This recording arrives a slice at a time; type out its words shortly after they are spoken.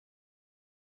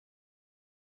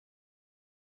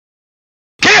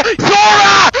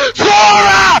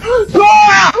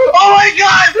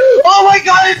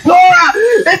it's Sora!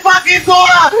 It's fucking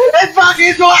Sora! It's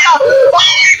fucking Sora!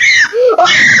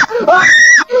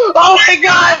 Oh my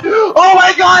god! Oh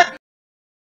my god!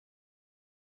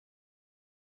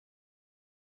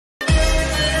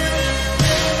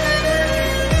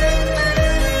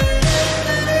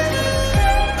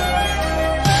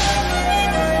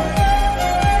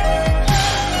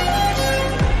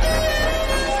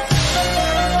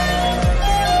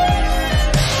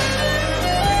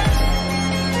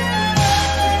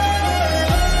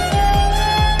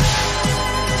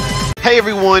 Hey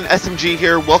everyone, SMG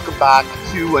here. Welcome back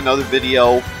to another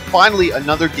video. Finally,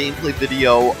 another gameplay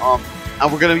video.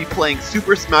 And we're gonna be playing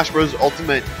Super Smash Bros.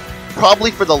 Ultimate,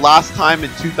 probably for the last time in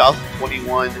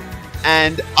 2021.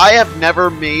 And I have never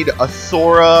made a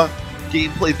Sora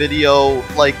gameplay video.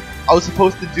 Like, I was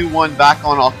supposed to do one back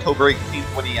on October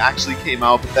 18th when he actually came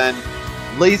out, but then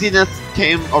laziness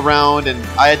came around and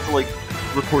I had to like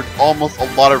record almost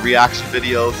a lot of reaction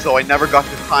videos, so I never got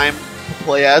the time to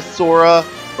play as Sora.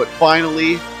 But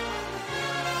finally,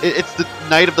 it's the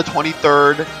night of the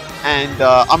 23rd, and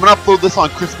I'm going to upload this on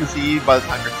Christmas Eve by the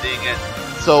time you're seeing it.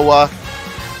 So,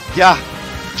 yeah,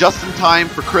 just in time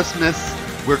for Christmas,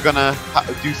 we're going to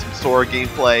do some Sora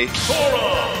gameplay.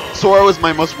 Sora was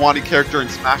my most wanted character in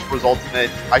Smash Bros. Ultimate.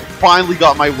 I finally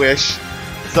got my wish,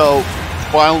 so it's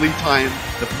finally time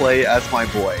to play as my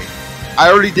boy. I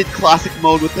already did Classic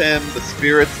Mode with him, the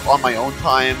Spirits, on my own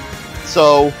time.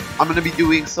 So, I'm going to be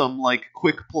doing some, like,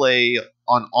 quick play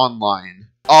on online.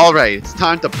 Alright, it's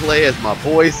time to play as my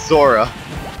boy Sora.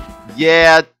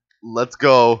 Yeah, let's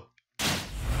go.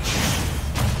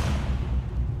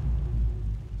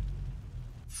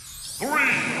 3,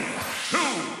 2,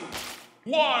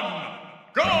 1,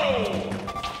 go!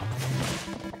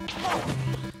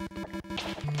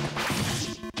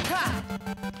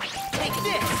 Take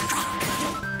this!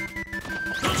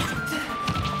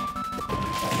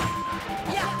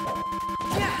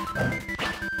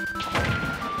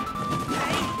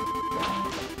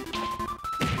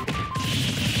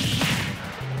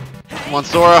 Come on,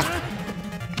 Sora.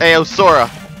 Hey, oh, Sora.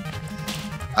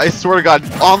 I swear to God,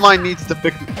 online needs to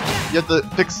fix. You have to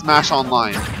fix Smash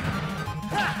Online.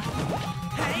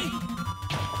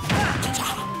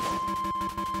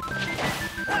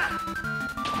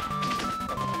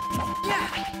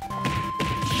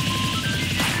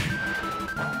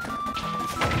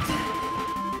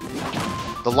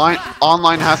 The line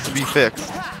online has to be fixed.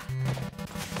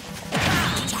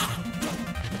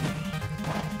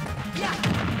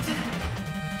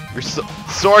 You're so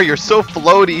sorry. You're so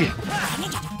floaty.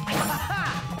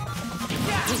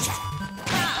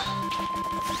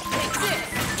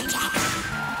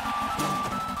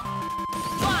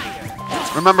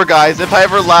 Remember, guys, if I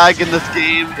ever lag in this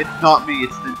game, it's not me.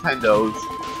 It's Nintendo's,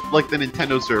 like the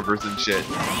Nintendo servers and shit.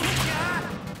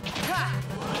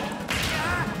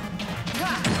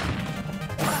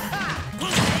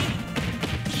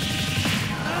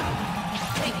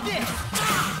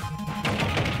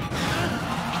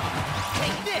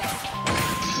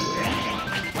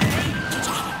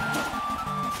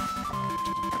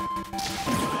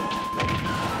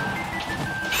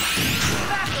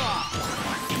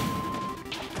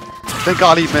 Thank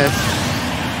God he missed.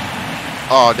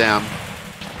 Oh, damn.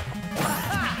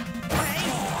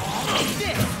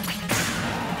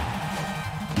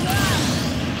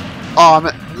 Oh,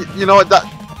 man, you know what?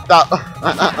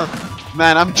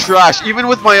 Man, I'm trash. Even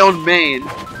with my own main.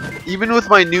 Even with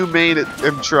my new main,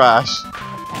 I'm trash.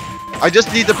 I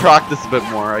just need to practice a bit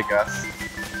more, I guess.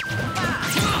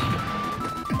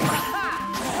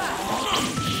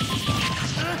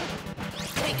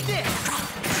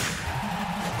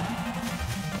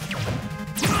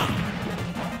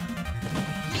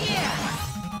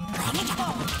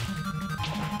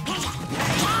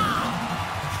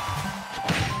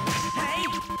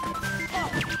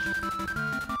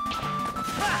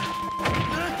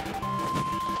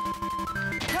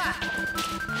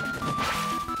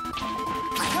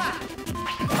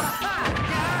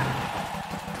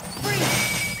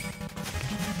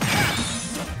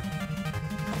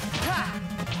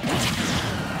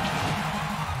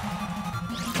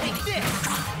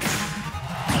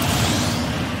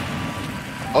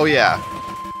 Oh yeah.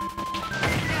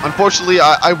 Unfortunately,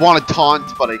 I want to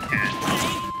taunt, but I can't.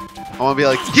 I want to be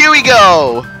like, here we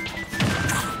go!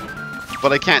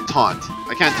 But I can't taunt.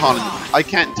 I can't taunt. I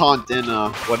can't taunt in,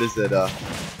 what is it,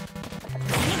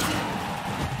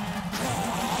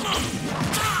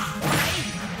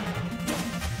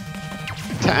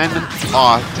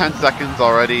 10 seconds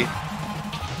already. 5,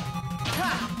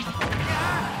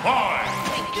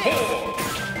 4,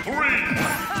 3,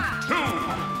 2,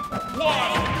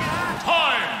 1,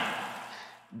 time!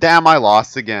 Damn, I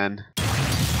lost again.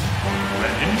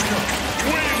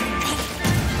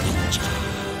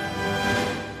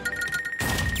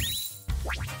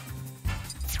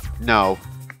 No.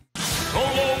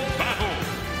 Solo battle.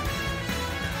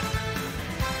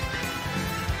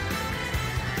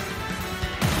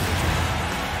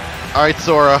 All right,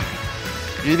 Sora.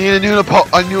 You need a new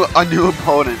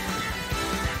opponent.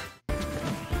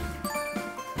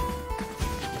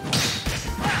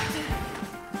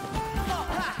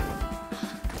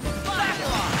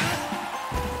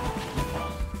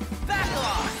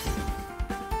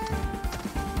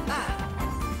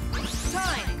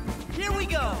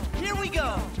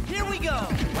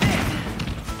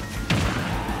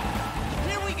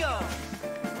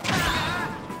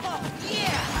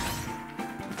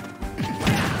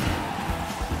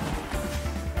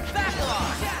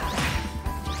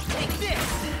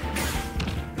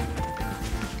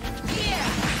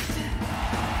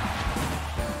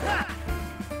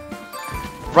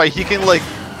 Right, he can like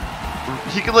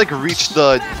reach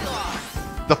the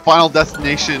final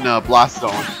destination blast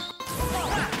zone.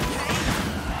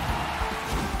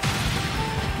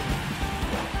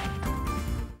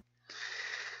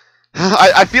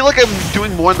 I feel like I'm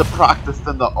doing more in the practice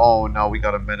than the. Oh no, we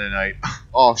got a Mennonite.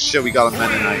 Oh shit, we got a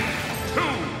Mennonite. 2,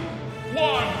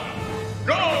 1,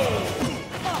 go!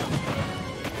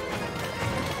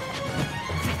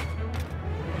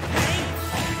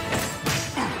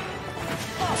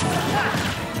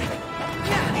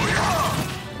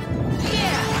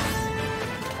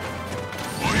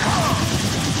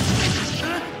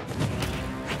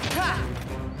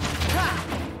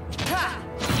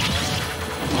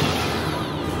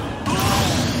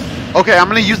 Okay, I'm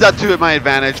gonna use that to my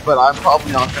advantage, but I'm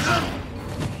probably not gonna.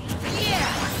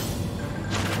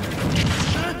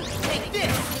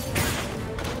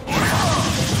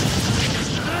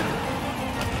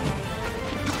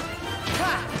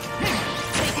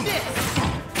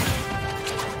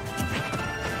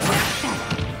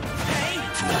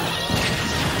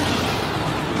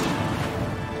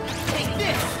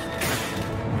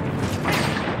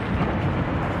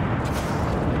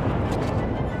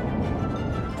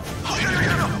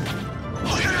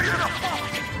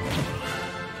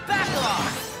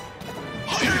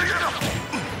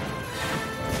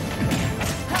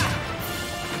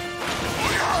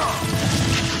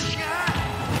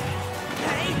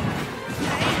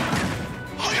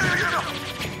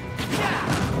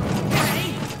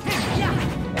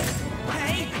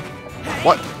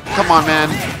 What? Come on, man.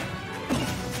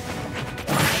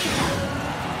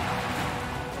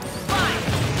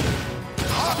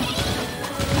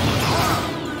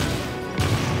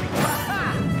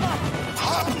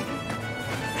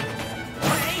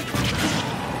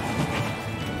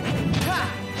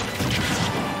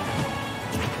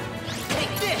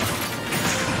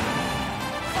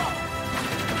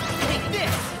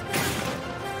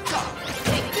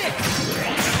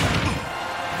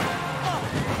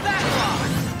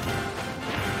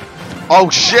 Oh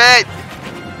shit!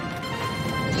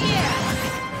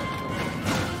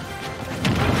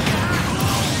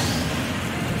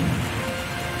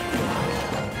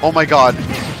 Oh my god.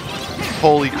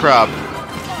 Holy crap.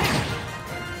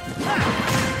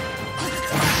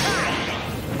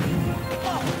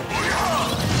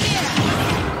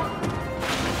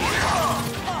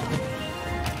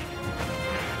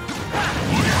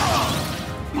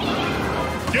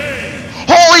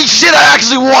 Holy shit, I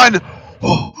actually won!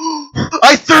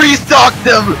 I 3-stocked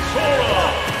them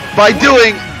by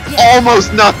doing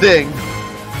almost nothing.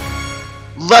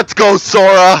 Let's go,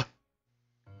 Sora.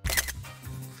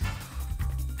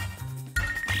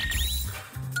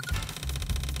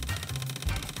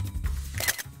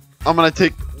 I'm gonna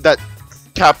take that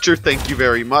capture, thank you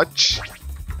very much.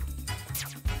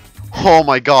 Oh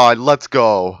my god, let's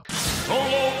go.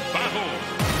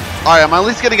 Alright, I'm at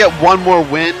least gonna get one more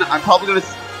win. I'm probably gonna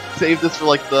save this for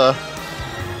like the...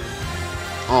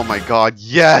 Oh my god,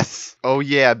 yes! Oh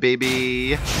yeah,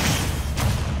 baby!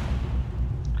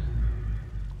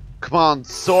 Come on,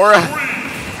 Sora!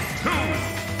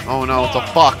 Oh no, it's a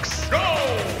fox.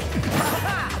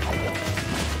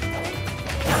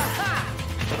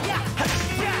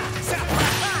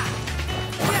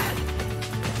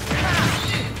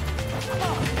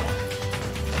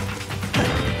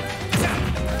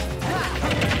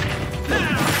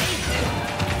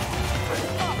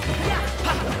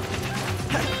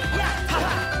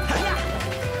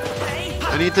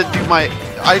 I need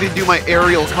to do my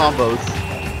aerial combos.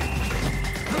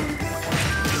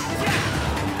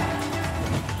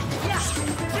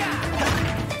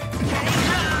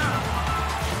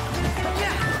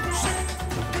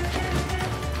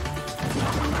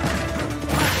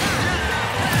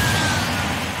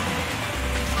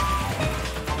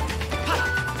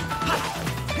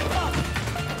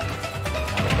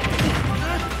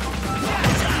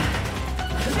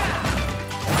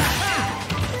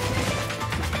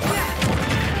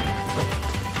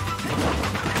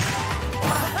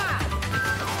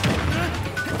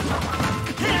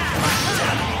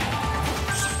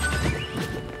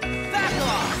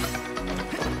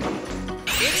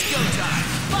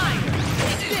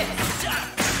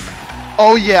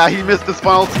 Oh yeah, he missed his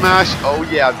final smash. Oh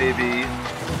yeah, baby.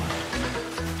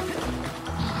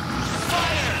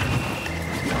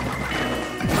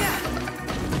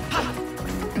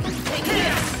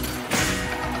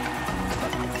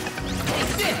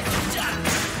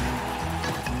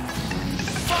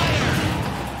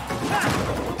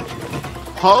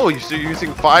 Oh, you're still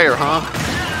using fire, huh?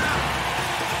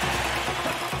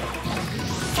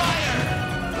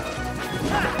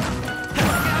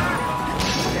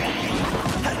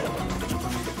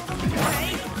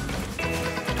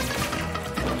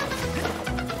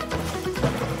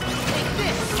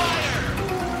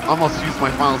 Almost used my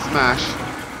final smash.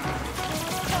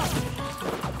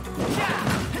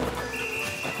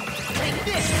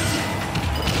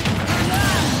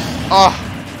 Oh.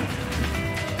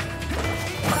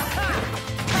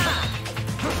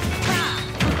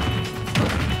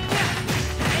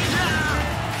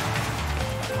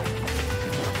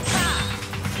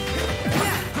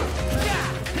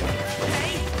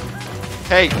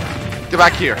 Hey, get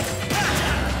back here.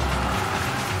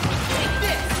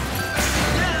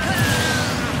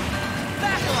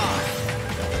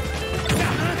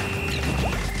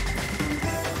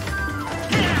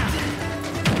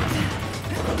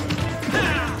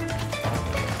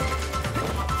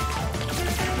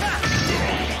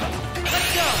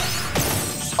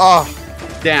 Oh,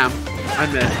 damn. I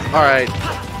missed. Alright.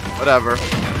 Whatever.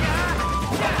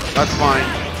 That's fine.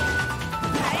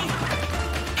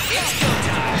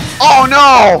 Oh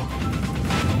no!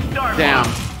 Damn.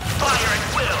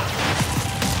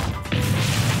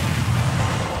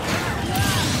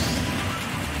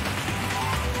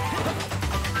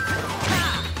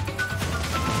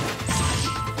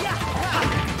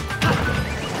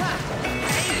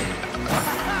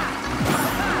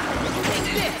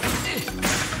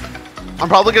 I'm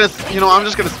probably gonna, I'm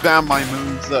just gonna spam my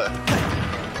moves.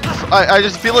 I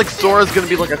just feel like Sora's gonna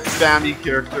be like a spammy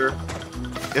character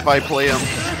if I play him.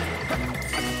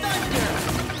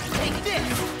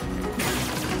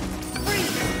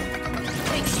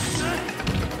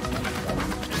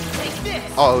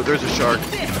 Oh, there's a shark.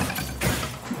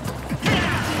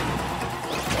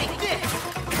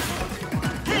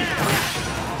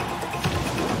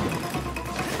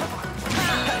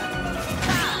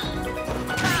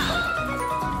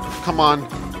 Come on.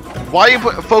 Why are you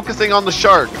focusing on the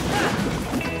shark?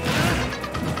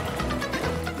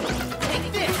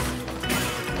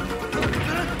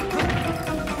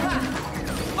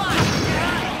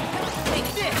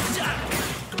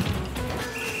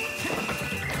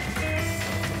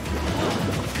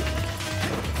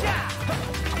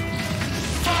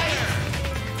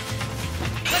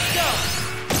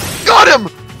 Got him!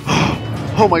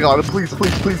 Oh my god, please,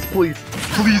 please, please, please.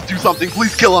 Please do something.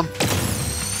 Please kill him.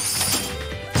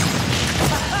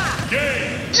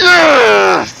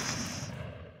 Yes!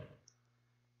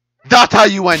 That's how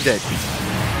you end it.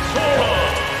 Sora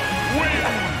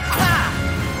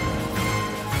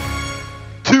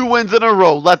wins. 2 wins in a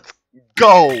row. Let's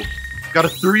go. Got a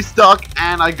 3 stock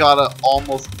and I got a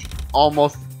almost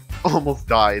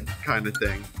died kind of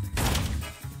thing.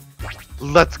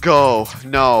 Let's go.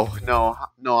 No,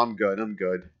 I'm good. I'm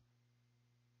good.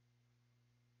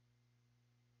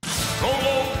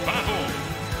 Solo battle.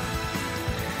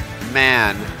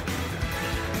 Man.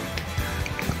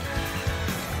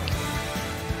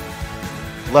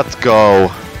 Let's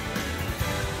go.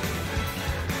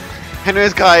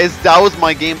 Anyways, guys, that was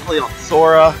my gameplay on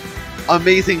Sora.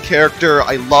 Amazing character.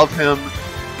 I love him.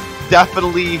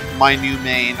 Definitely my new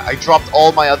main. I dropped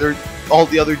all the other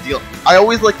DLC. I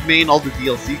always like main all the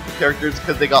DLC characters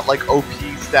because they got like OP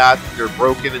stats. They're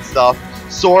broken and stuff.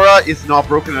 Sora is not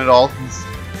broken at all.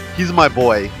 He's my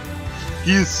boy.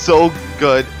 He's so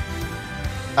good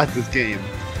at this game.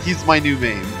 He's my new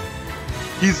main.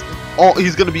 He's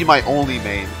gonna be my only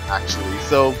main actually.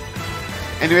 So,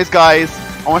 anyways, guys,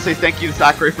 I want to say thank you to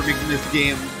Sakurai for making this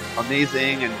game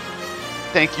amazing, and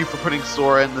thank you for putting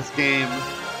Sora in this game.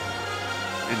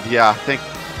 And yeah,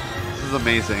 this is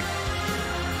amazing.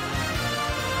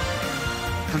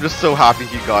 I'm just so happy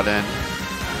he got in.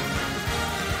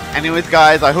 Anyways,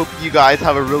 guys, I hope you guys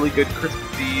have a really good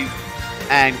Christmas Eve.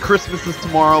 And Christmas is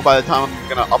tomorrow by the time I'm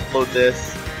gonna upload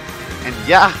this. And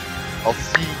yeah, I'll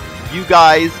see you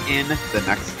guys in the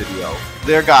next video.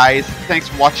 There, guys, thanks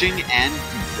for watching and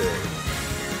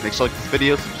peace. Make sure to like this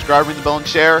video, subscribe, ring the bell, and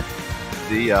share.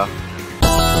 See ya.